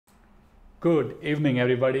Good evening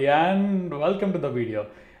everybody and welcome to the video.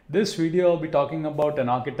 This video I'll be talking about an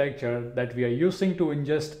architecture that we are using to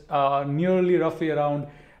ingest nearly roughly around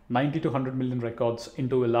 90 to 100 million records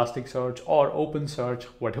into Elasticsearch or OpenSearch,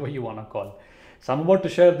 whatever you want to call. So I'm about to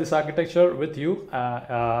share this architecture with you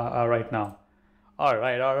right now. All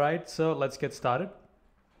right. So let's get started.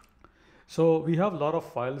 So we have a lot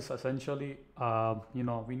of files essentially,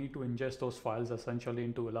 we need to ingest those files essentially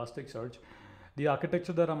into Elasticsearch. The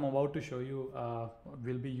architecture that I'm about to show you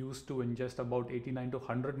will be used to ingest about 89 to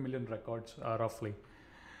 100 million records roughly.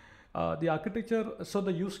 The architecture, so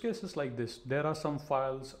the use case is like this. There are some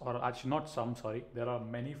files, or actually not some, sorry, there are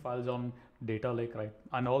many files on data lake, right?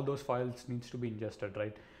 And all those files needs to be ingested,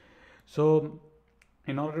 right? So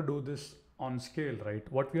in order to do this on scale, right,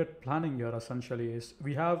 what we are planning here essentially is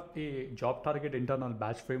we have a job target internal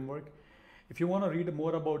batch framework. If you want to read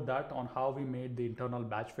more about that on how we made the internal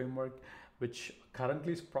batch framework, which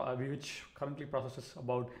currently processes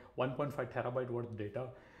about 1.5 terabyte worth of data.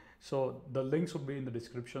 So the links would be in the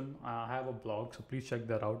description. I have a blog, so please check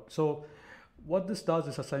that out. So what this does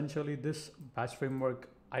is essentially this batch framework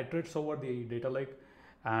iterates over the data lake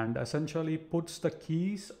and essentially puts the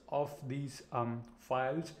keys of these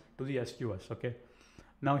files to the SQS. Okay.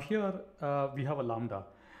 Now here we have a Lambda.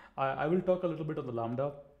 I will talk a little bit of the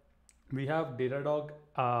Lambda. We have Datadog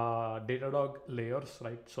layers,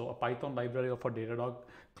 right? So a Python library for Datadog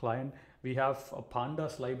client. We have a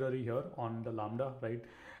Pandas library here on the Lambda, right?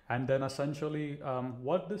 And then essentially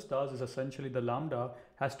what this does is essentially the Lambda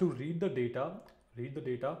has to read the data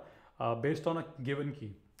based on a given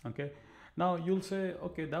key, okay? Now you'll say,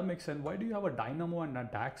 okay, that makes sense. Why do you have a Dynamo and a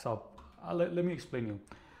DAX up? Let me explain you.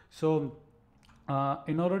 So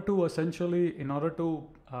in order to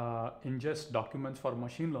ingest documents for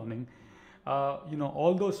machine learning,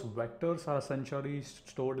 all those vectors are essentially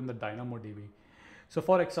stored in the DynamoDB. So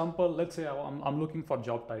for example, let's say I'm looking for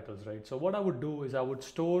job titles, right? So what I would do is I would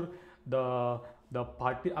store I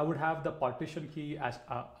would have the partition key as,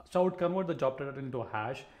 so I would convert the job title into a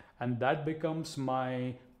hash, and that becomes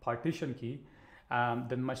my partition key.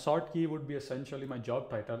 Then my sort key would be essentially my job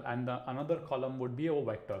title, and another column would be a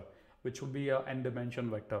vector, which would be a n dimension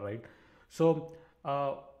vector, right? So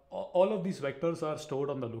all of these vectors are stored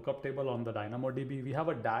on the lookup table on the DynamoDB. We have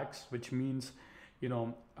a DAX, which means,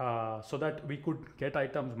 so that we could get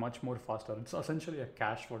items much more faster. It's essentially a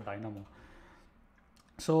cache for Dynamo.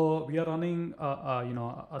 So we are running,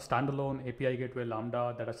 a standalone API gateway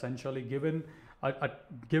Lambda that essentially given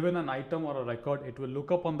an item or a record, it will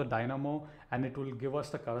look up on the Dynamo and it will give us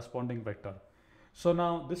the corresponding vector. So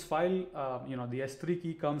now this file, the S3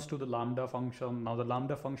 key comes to the Lambda function. Now the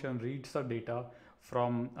Lambda function reads the data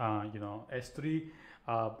from, S3,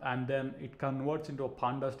 and then it converts into a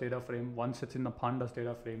Pandas data frame. Once it's in the Pandas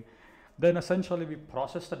data frame, then essentially we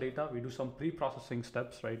process the data. We do some pre-processing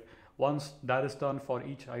steps, right? Once that is done for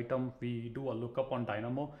each item, we do a lookup on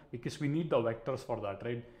Dynamo because we need the vectors for that,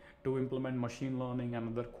 right? To implement machine learning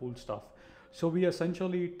and other cool stuff. So we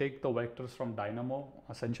essentially take the vectors from Dynamo,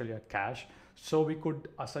 essentially a cache, so we could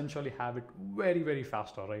essentially have it very, very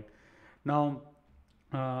faster, right? Now,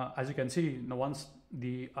 as you can see, once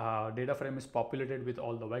the data frame is populated with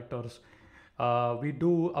all the vectors, we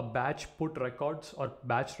do a batch put records or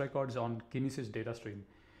batch records on Kinesis data stream.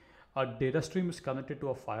 A data stream is connected to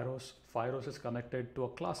a firehose. Firehose is connected to a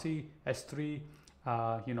classy S3,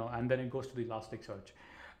 and then it goes to the Elasticsearch.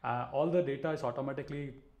 All the data is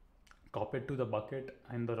automatically copied to the bucket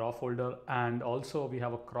in the raw folder, and also we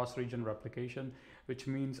have a cross-region replication, which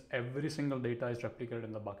means every single data is replicated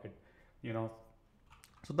in the bucket.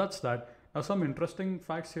 So that's that. Now some interesting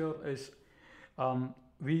facts here is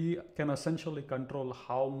we can essentially control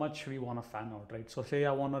how much we want to fan out, right? So say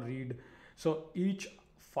I want to read, so each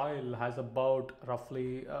file has about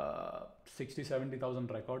roughly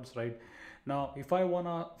 60,000-70,000 records, right? Now if I want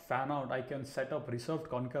to fan out, I can set up reserved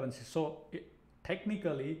concurrency. So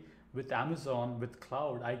technically with Amazon, with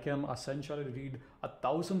cloud, I can essentially read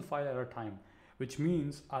 1,000 files at a time, which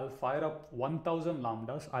means I'll fire up 1,000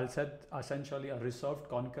 lambdas. I'll set essentially a reserved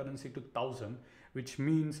concurrency to 1,000, which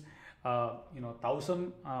means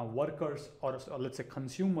 1,000 workers or let's say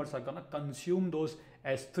consumers are gonna consume those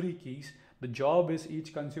S3 keys. The job is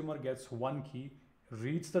each consumer gets one key,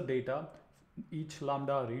 reads the data, each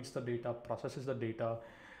lambda reads the data, processes the data,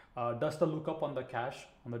 does the lookup on the cache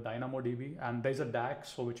on the DynamoDB, and there's a DAX,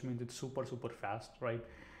 so which means it's super fast, right?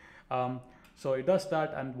 So it does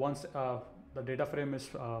that, and once the data frame is,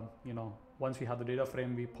 once we have the data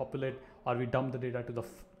frame, we populate or we dump the data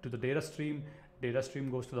to the data stream. Data stream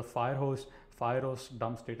goes to the firehose. Firehose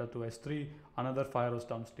dumps data to S3. Another firehose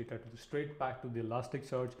dumps data straight back to the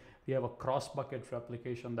Elasticsearch, we have a cross-bucket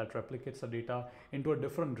replication that replicates the data into a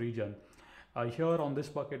different region. Here on this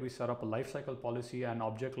bucket, we set up a lifecycle policy and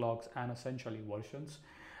object logs and essentially versions.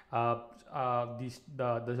 The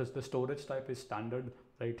storage type is standard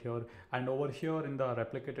right here, and over here in the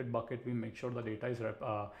replicated bucket, we make sure the data is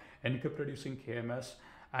encrypted using KMS,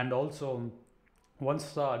 and also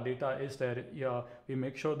once data is there, we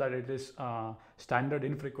make sure that it is standard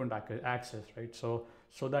infrequent access, right? So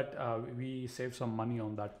that we save some money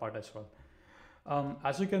on that part as well.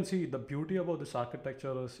 As you can see, the beauty about this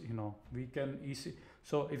architecture is, we can easy.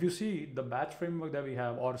 So if you see the batch framework that we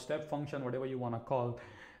have, or step function, whatever you want to call,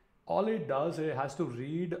 all it does, it has to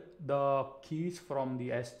read the keys from the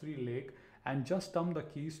S3 lake and just dump the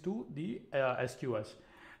keys to the SQS.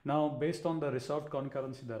 Now, based on the reserved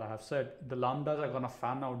concurrency that I have said, the lambdas are going to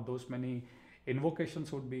fan out. Those many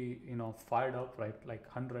invocations would be, fired up, right? Like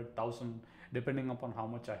 100,000, depending upon how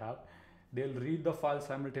much I have. They'll read the file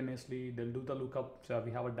simultaneously. They'll do the lookup. So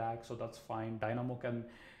we have a DAG, so that's fine. Dynamo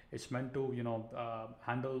it's meant to,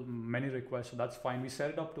 handle many requests, so that's fine. We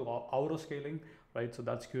set it up to auto scaling, right? So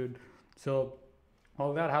that's good. So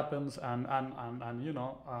all that happens, and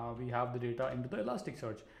we have the data into the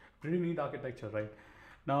Elasticsearch. Pretty neat architecture, right?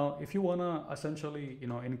 Now, if you wanna essentially,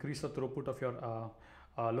 increase the throughput of your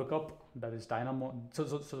lookup, that is Dynamo. So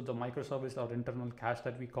the microservice or internal cache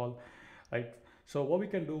that we call, right? So what we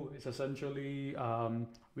can do is essentially,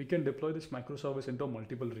 we can deploy this microservice into a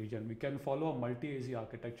multiple region. We can follow a multi-AZ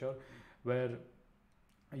architecture where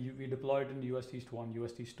we deploy it in US East 1,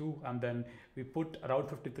 US East 2, and then we put Route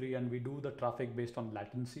 53 and we do the traffic based on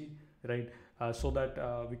latency, right? So that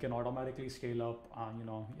we can automatically scale up,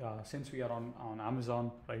 since we are on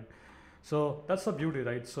Amazon, right? So that's the beauty,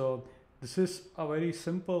 right? So this is a very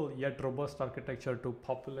simple yet robust architecture to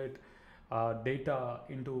populate data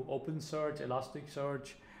into OpenSearch,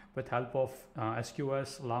 Elasticsearch with help of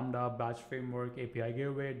SQS, Lambda, Batch Framework, API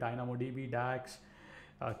Gateway, DynamoDB, DAX,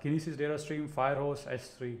 Kinesis data stream, Firehose,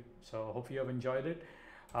 S3. So hope you have enjoyed it.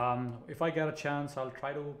 If I get a chance, I'll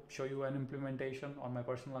try to show you an implementation on my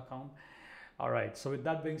personal account. All right, so with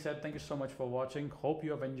that being said, thank you so much for watching. Hope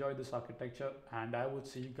you have enjoyed this architecture, and I will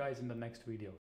see you guys in the next video.